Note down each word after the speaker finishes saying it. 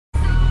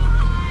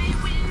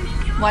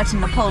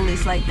watching the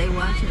police like they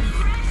watch us.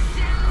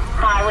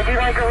 Hi, would you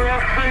like a real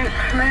fruit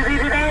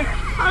smoothie today?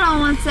 Hold on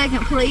 1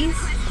 second, please.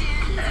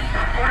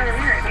 Order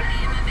me.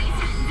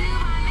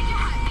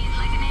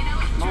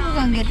 What are we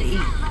gonna get to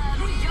eat? I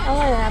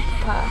want an apple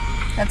pie.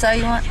 That's all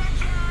you want?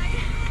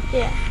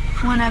 Yeah.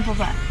 1 apple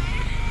pie.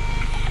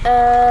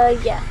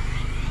 Yeah.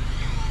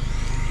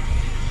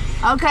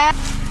 Okay.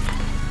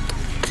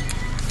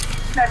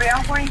 That be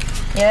all for you?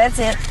 Yeah, that's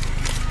it.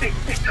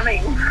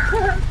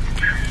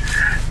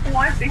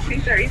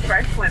 163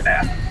 fresh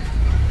window.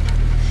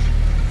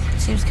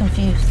 She was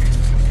confused.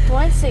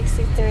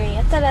 163.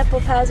 I thought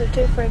apple pies were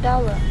 2 for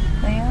 $1.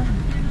 They are.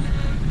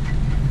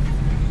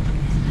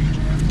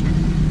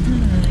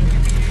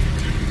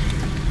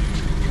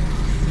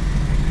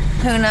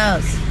 Who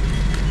knows?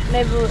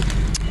 Maybe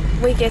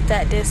we get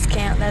that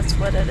discount. That's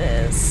what it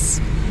is.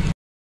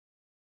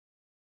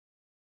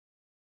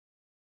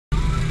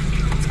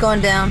 It's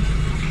going down.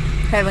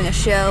 Having a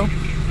show.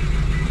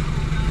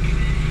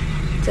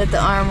 It's at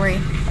the Armory,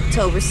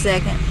 October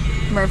 2nd,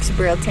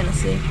 Murfreesboro,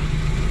 Tennessee.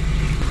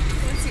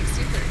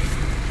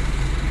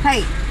 163.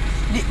 Hey,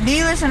 do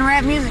you listen to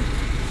rap music?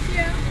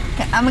 Yeah.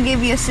 Okay, I'm gonna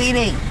give you a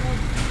CD.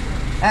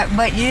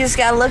 But you just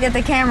gotta look at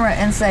the camera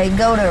and say,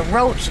 go to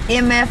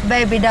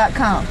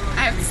roachmfbaby.com.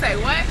 I have to say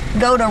what?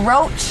 Go to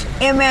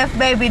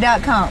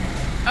roachmfbaby.com.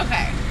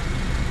 Okay.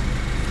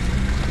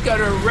 Go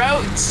to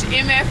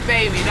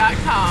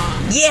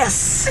roachmfbaby.com.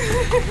 Yes!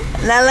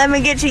 Now let me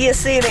get you your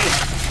CD.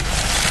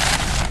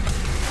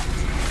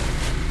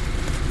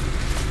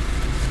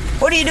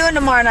 What are you doing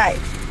tomorrow night?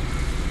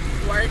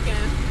 Working.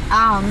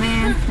 Oh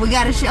man, we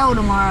got a show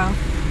tomorrow.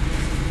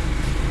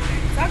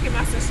 So I'll get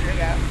my sister to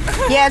go.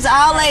 Yeah, it's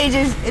all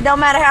ages. It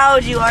don't matter how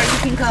old you are, you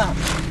can come.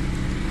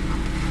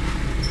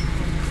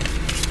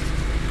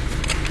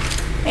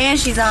 And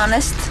she's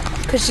honest,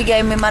 because she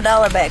gave me my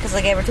 $1 back because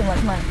I gave her too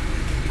much money.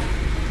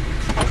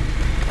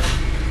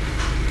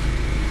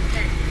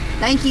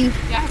 Thank you.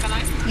 Yeah, have a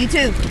nice one. You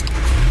too.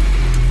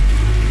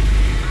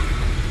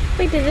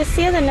 We did this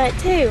the other night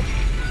too.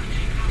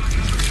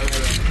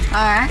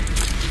 Alright.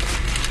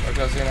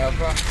 Okay,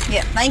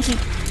 Yeah, thank you.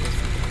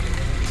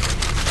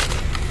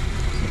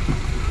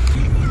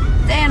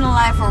 Day in the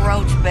life of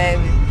Roach,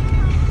 baby.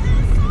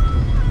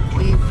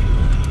 We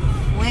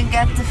went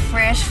got the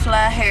fresh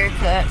fly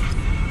haircut.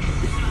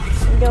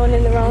 I'm going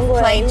in the wrong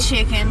way. Played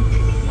chicken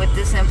with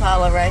this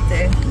Impala right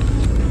there.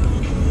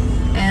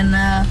 And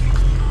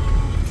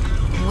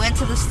went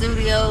to the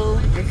studio,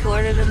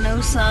 recorded a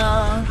new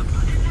song.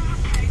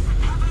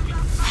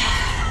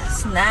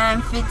 It's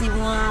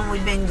 9:51.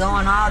 We've been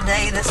going all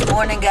day. This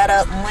morning got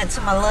up and went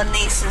to my little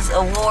niece's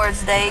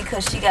awards day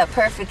because she got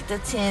perfect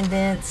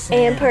attendance.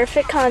 And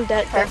perfect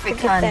conduct. Perfect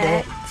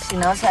conduct. She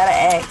knows how to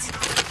act.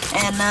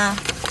 And man,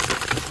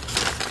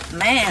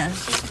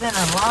 it's been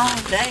a long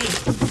day.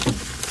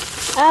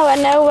 Oh, I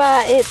know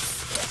why it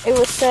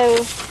was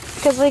so,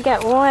 because we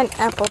got 1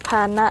 apple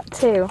pie, not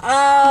 2.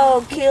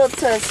 Oh,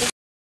 killed us.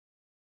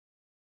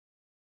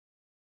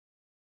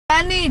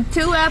 I need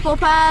 2 apple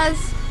pies.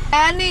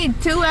 I need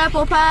 2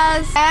 apple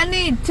pies. I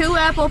need 2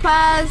 apple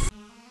pies.